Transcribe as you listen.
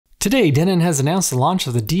Today, Denon has announced the launch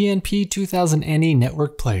of the DNP-2000NE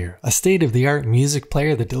network player, a state-of-the-art music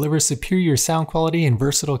player that delivers superior sound quality and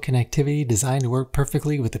versatile connectivity designed to work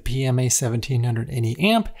perfectly with the PMA-1700NE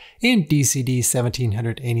amp and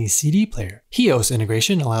DCD-1700NE CD player. HEOS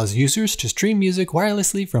integration allows users to stream music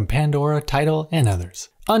wirelessly from Pandora, Tidal, and others.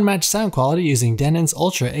 Unmatched sound quality using Denon's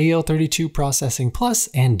Ultra AL32 Processing Plus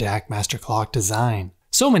and DAC Master Clock design.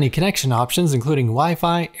 So many connection options including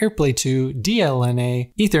Wi-Fi, AirPlay 2,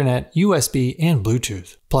 DLNA, Ethernet, USB, and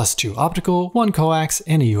Bluetooth, plus 2 optical, 1 coax,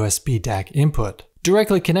 and a USB DAC input.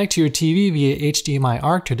 Directly connect to your TV via HDMI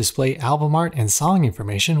ARC to display album art and song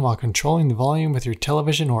information while controlling the volume with your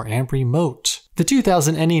television or amp remote. The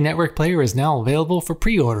 2000NE network player is now available for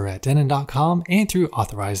pre-order at Denon.com and through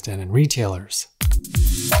authorized Denon retailers.